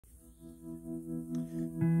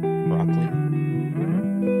broccoli.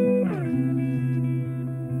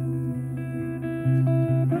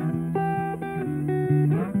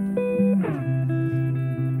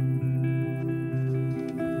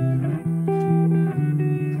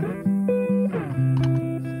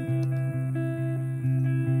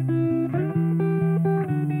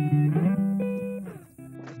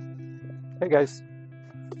 Hey guys,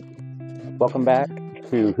 welcome back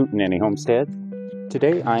to Hootenanny Homestead.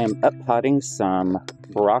 Today I am up-potting some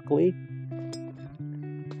broccoli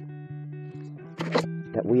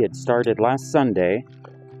that we had started last Sunday,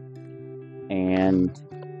 and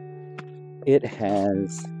it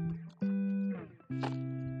has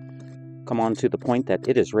come on to the point that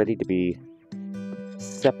it is ready to be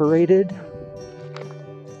separated.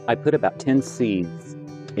 I put about 10 seeds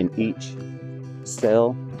in each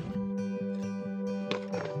cell.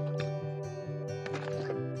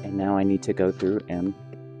 And now I need to go through and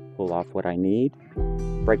pull off what I need,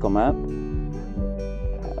 break them up.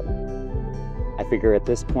 I figure at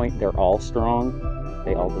this point they're all strong.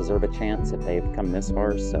 They all deserve a chance if they've come this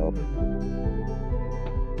far, so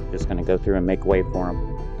just gonna go through and make way for them.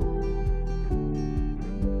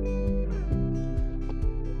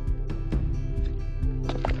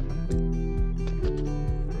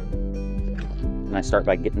 And I start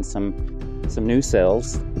by getting some new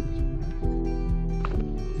cells.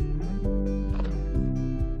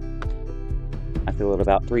 I fill it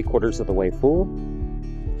about 3/4 of the way full.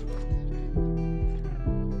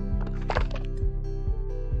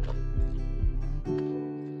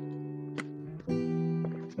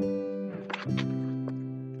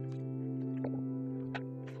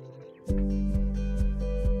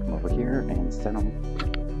 Come over here and set them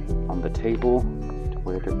on the table to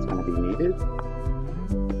where it's going to be needed.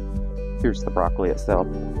 Here's the broccoli itself.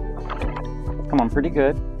 Come on, pretty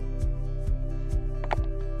good.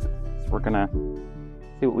 So we're gonna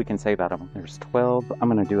see what we can say about them. There's 12. I'm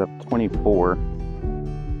gonna do up 24.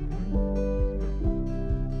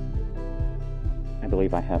 I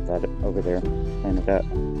believe I have that over there planted up.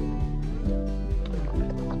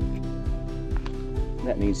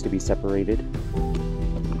 That needs to be separated.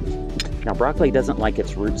 Now, broccoli doesn't like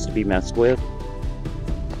its roots to be messed with,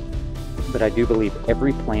 but I do believe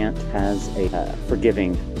every plant has a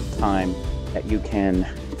forgiving time that you can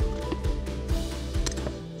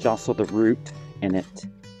jostle the root, and it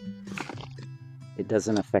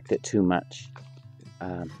doesn't affect it too much,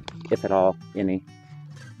 if at all, any.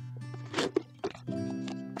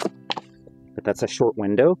 But that's a short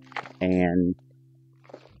window, and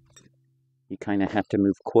you kind of have to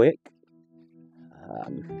move quick.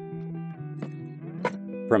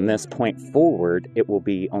 From this point forward, it will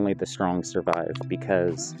be only the strong survive,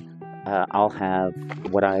 because I'll have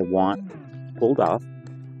what I want pulled off,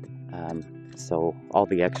 so all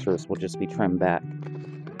the extras will just be trimmed back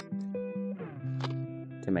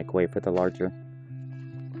to make way for the larger.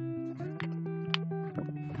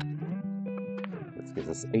 This gives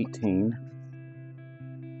us 18.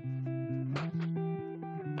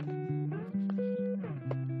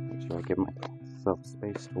 Make sure I give myself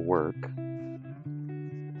space to work.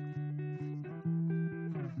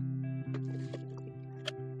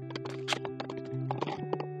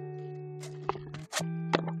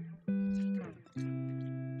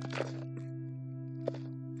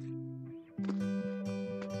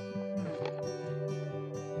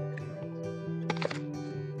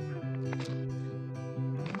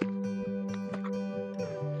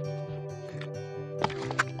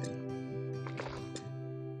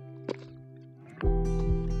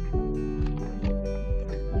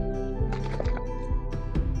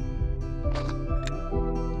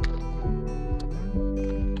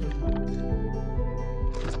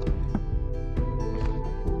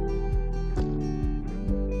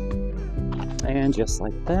 And just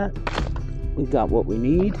like that, we got what we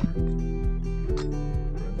need.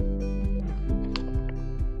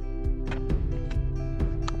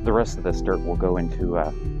 The rest of this dirt will go into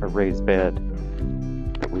a raised bed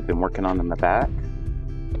that we've been working on in the back.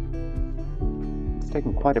 It's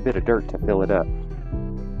taken quite a bit of dirt to fill it up.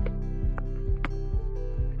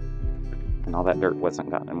 And all that dirt wasn't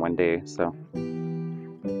gotten in one day, so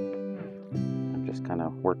I'm just kind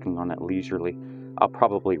of working on it leisurely. I'll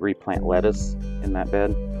probably replant lettuce in that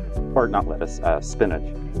bed, or not lettuce, spinach.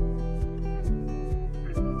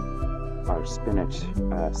 Our spinach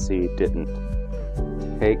seed didn't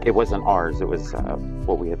take, it wasn't ours, it was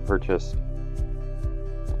what we had purchased.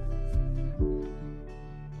 And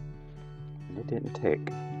it didn't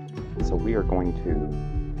take. So we are going to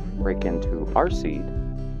break into our seed,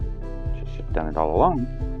 which I should have done it all along,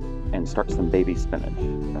 and start some baby spinach.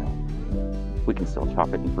 We can still chop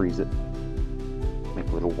it and freeze it.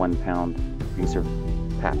 make little 1 pound freezer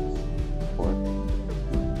packs for it.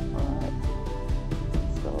 Alright,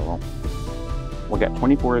 so we got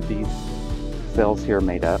 24 of these cells here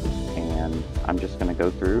made up, and I'm just going to go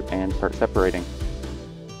through and start separating.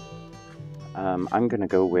 I'm going to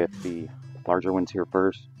go with the larger ones here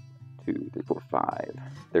first. 2, 3, 4, 5.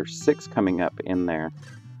 There's 6 coming up in there.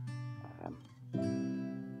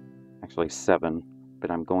 Actually 7,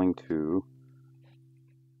 but I'm going to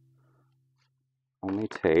only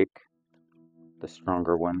take the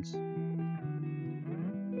stronger ones.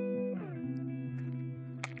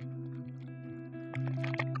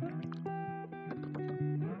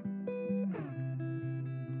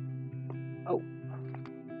 Oh,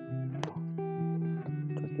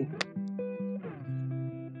 turkey.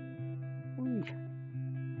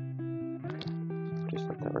 Just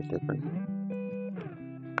let that right there for now.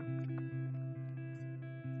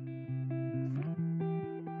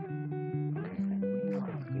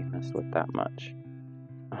 With that much.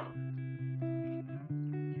 Oh. Ouch.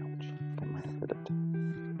 I might have hit it.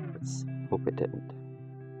 Let's hope it didn't.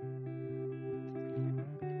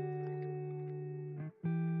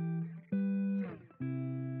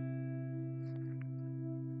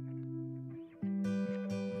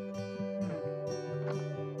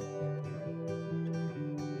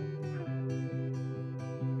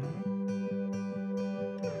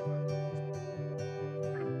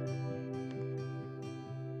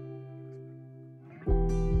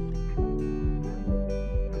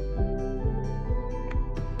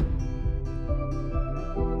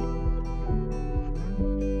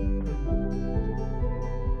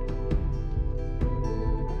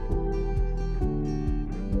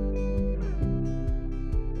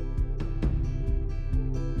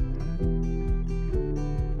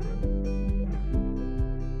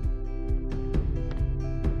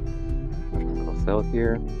 Cell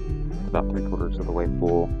here, it's about 3/4 of the way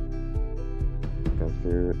full. Go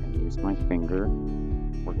through and use my finger,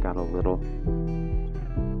 work out a little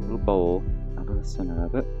bowl out of the center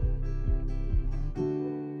of it.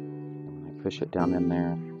 And when I push it down in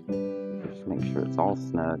there, just make sure it's all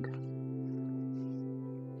snug.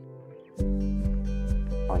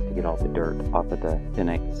 I like to get all the dirt off of the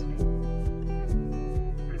innates.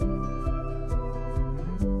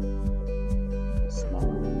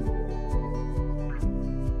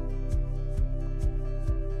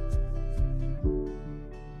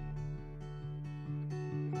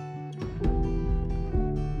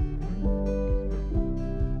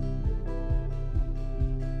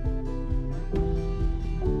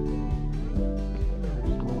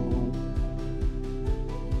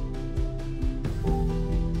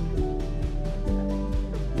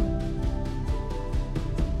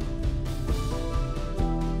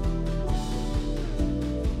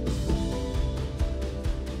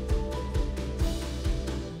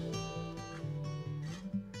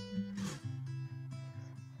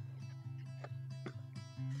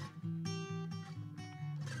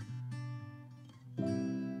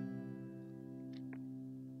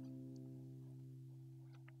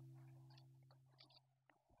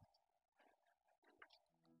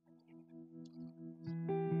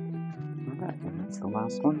 And that's the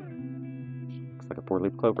last one. Looks like a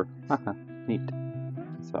 4-leaf clover. Haha, neat.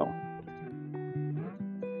 So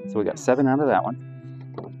we got 7 out of that one.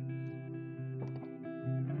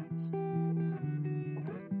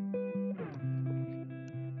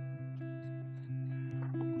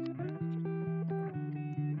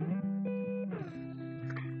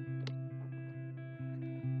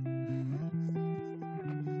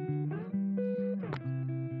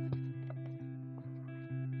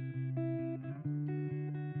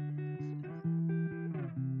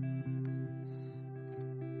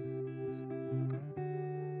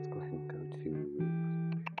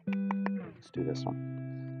 Let's do this one.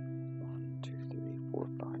 1, 2, 3, 4,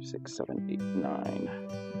 5, 6, 7, 8, 9.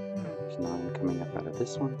 There's 9 coming up out of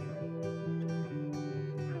this one.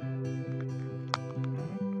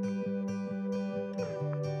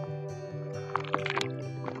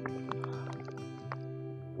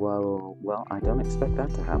 Whoa, well, I don't expect that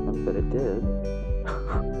to happen, but it did.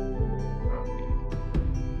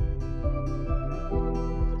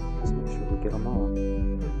 Let's make sure we get them all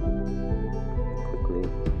quickly.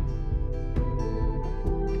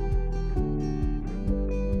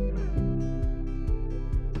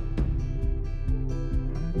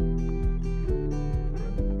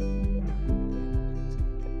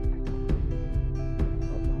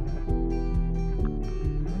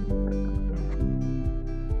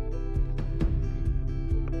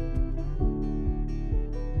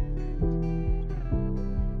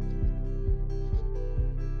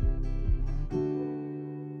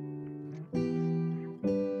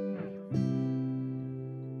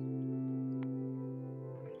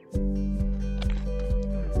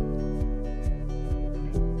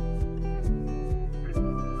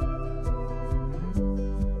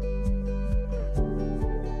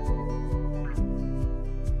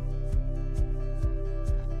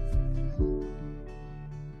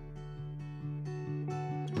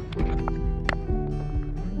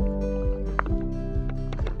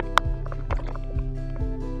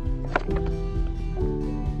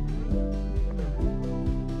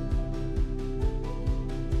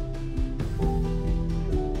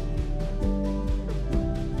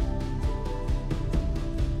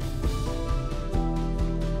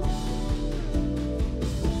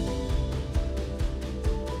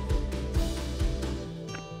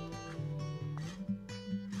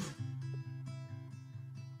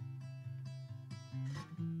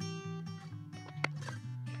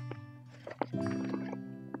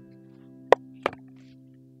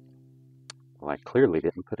 Well, I clearly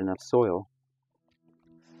didn't put enough soil.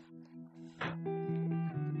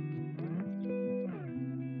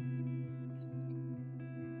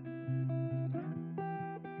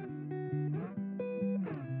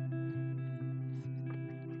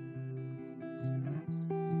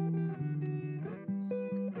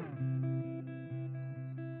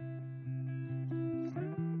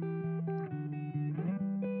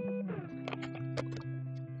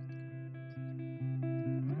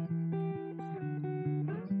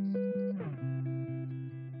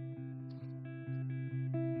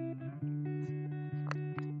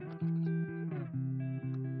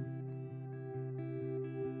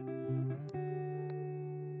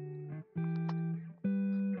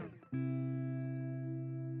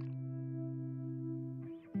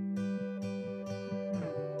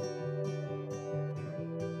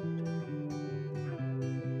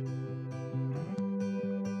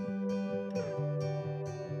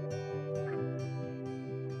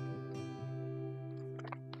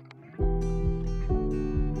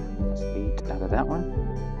 Out of that one.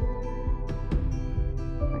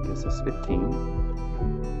 I guess it's 15.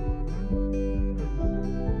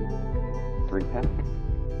 3-pack.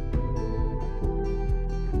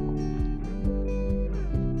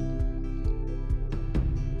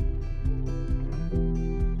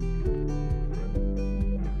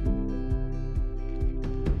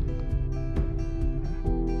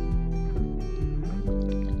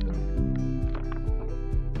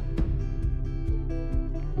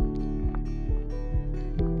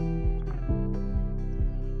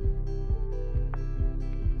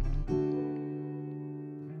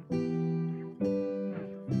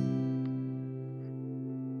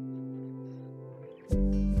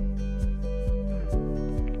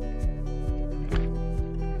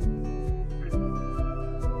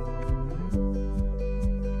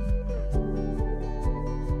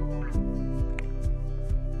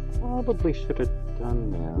 Probably should have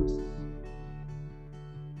done this.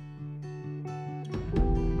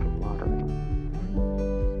 Watering.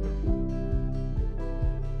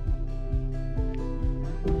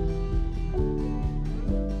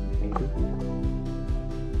 Maybe.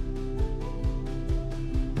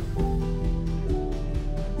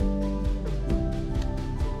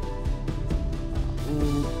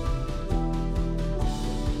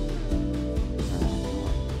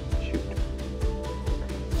 Shoot.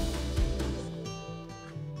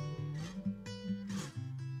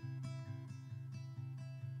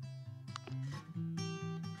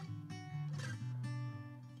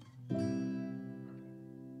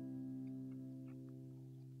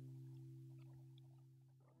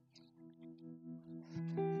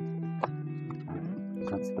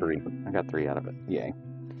 That's 3. I got 3 out of it. Yay.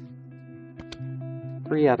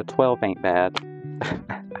 3 out of 12 ain't bad.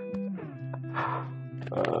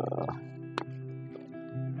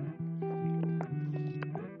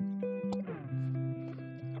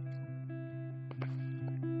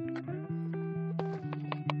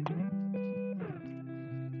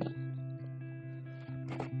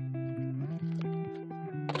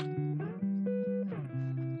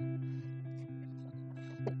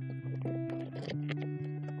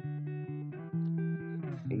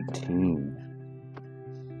 18.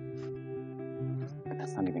 And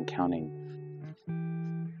that's not even counting.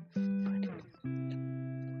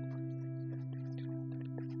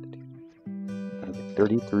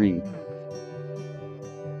 33.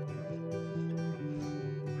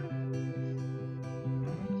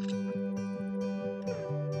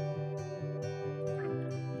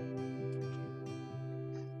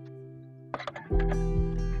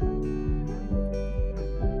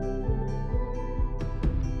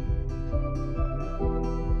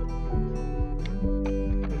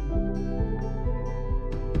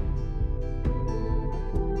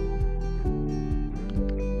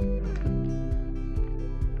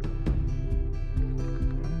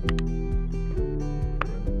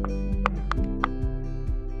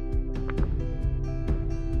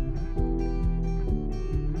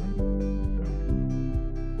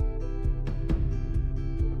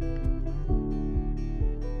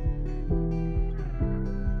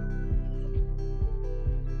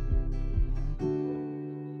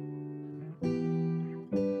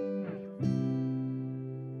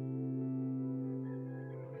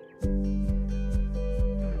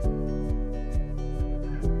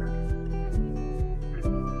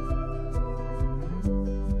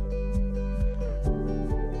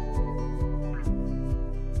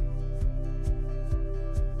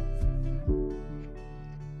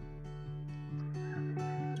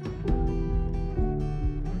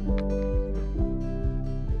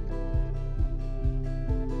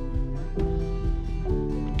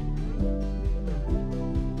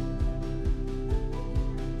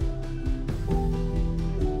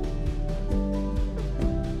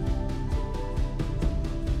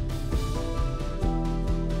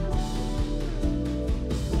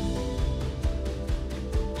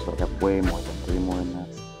 have way more than 3 more in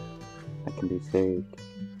this that can be saved.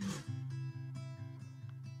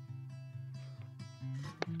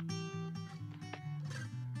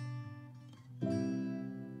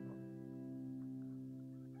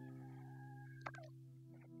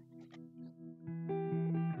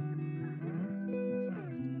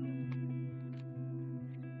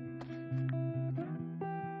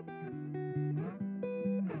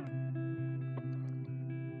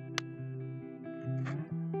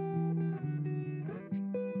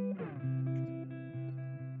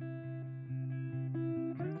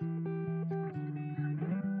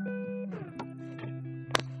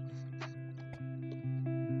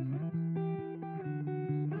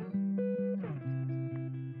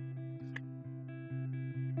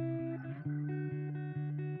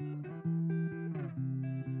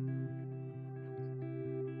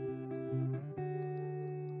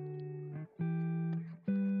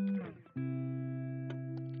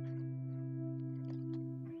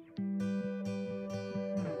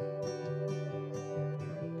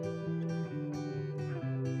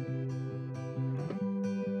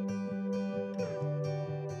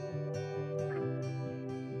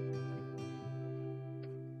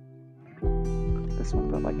 This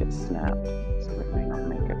one felt like it snapped, so it may not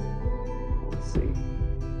make it. Let's see.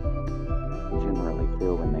 I generally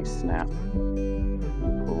feel when they snap,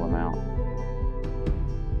 pull them out.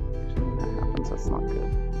 Actually, when that happens, that's not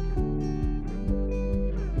good.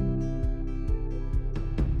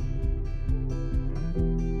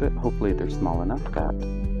 But hopefully they're small enough that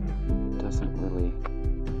it doesn't really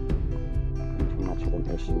be too much of an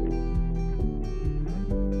issue.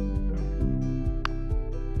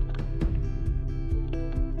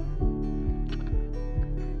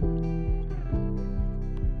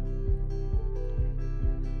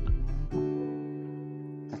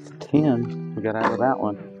 That's 10 we got out of that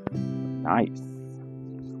one. Nice.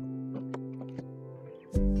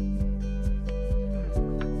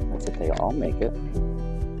 That's if they all make it.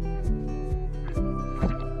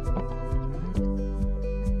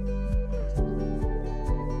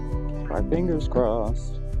 Keep our fingers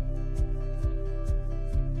crossed.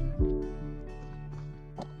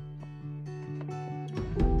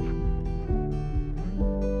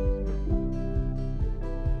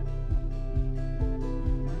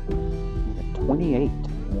 We got 28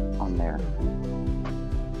 on there.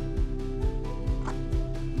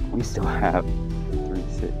 We still have 3,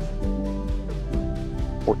 6,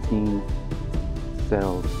 14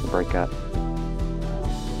 cells to break up.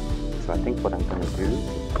 So I think what I'm going to do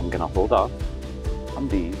is I'm going to hold off on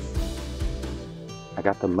these. I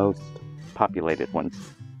got the most populated ones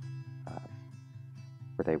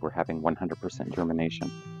where they were having 100%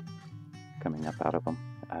 germination coming up out of them.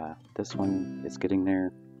 This one is getting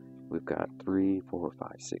there. We've got 3, 4,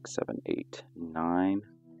 5, 6, 7, 8, 9.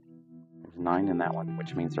 There's 9 in that one,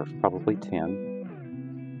 which means there's probably 10.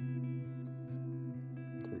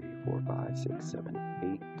 3, 4, 5, 6, 7,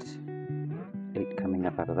 8. 8 coming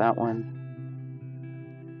up out of that one.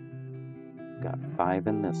 Got 5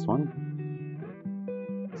 in this one.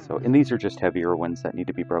 So, and these are just heavier ones that need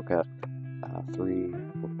to be broke up. 3,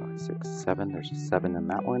 4, 5, 6, 7. There's 7 in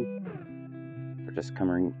that one. They're just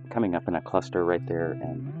coming up in a cluster right there,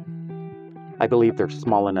 and I believe they're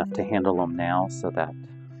small enough to handle them now so that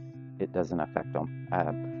it doesn't affect them.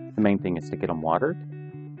 The main thing is to get them watered.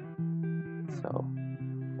 So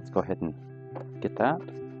let's go ahead and get that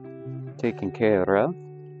taken care of.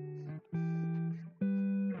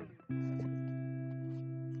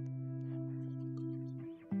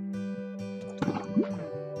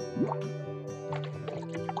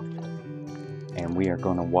 And we are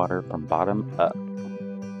going to water from bottom up.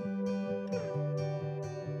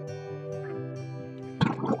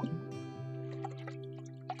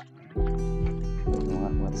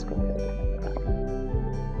 Let's go ahead.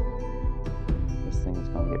 This thing is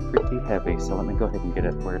going to get pretty heavy, so let me go ahead and get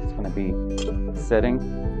it where it's going to be sitting.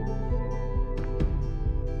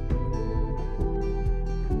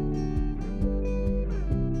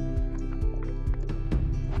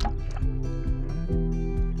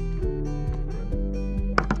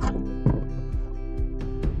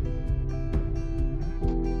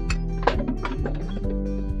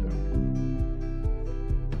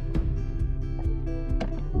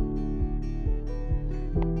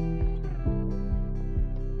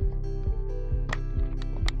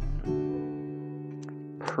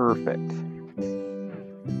 Perfect.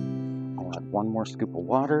 I'll add 1 more scoop of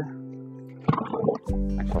water.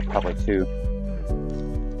 Actually, probably 2.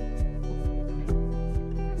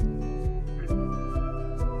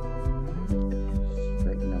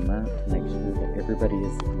 Straighten them up to make sure that everybody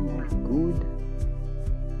is in there good.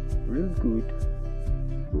 Real good.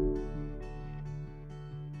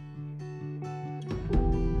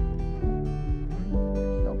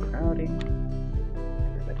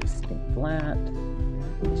 flat.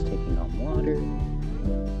 He's taking on water.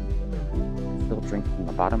 Still drinking from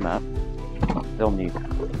the bottom up. They'll need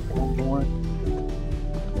one more.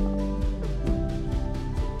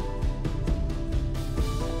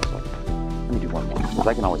 Let me do one more, because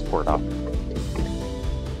I can always pour it off.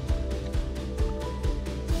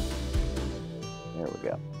 There we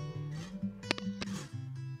go.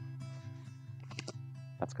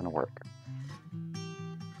 That's going to work.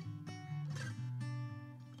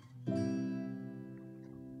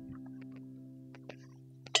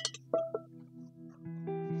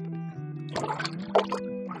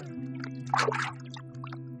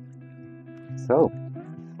 So,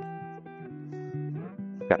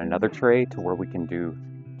 got another tray to where we can do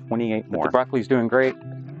 28 more. The broccoli's doing great.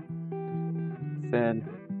 Said,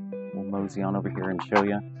 we'll mosey on over here and show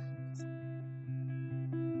you.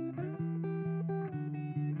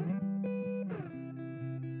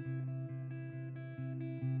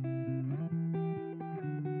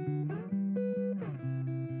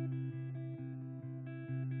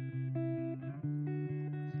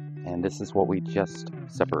 And this is what we just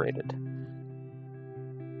separated.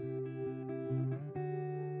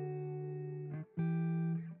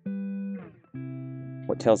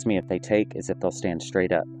 What tells me if they take is if they'll stand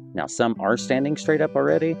straight up. Now some are standing straight up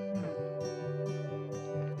already,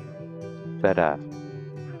 but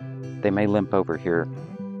they may limp over here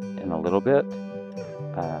in a little bit.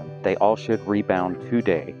 They all should rebound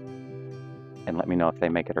today, and let me know if they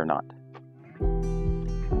make it or not.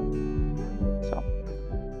 So,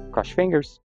 cross your fingers.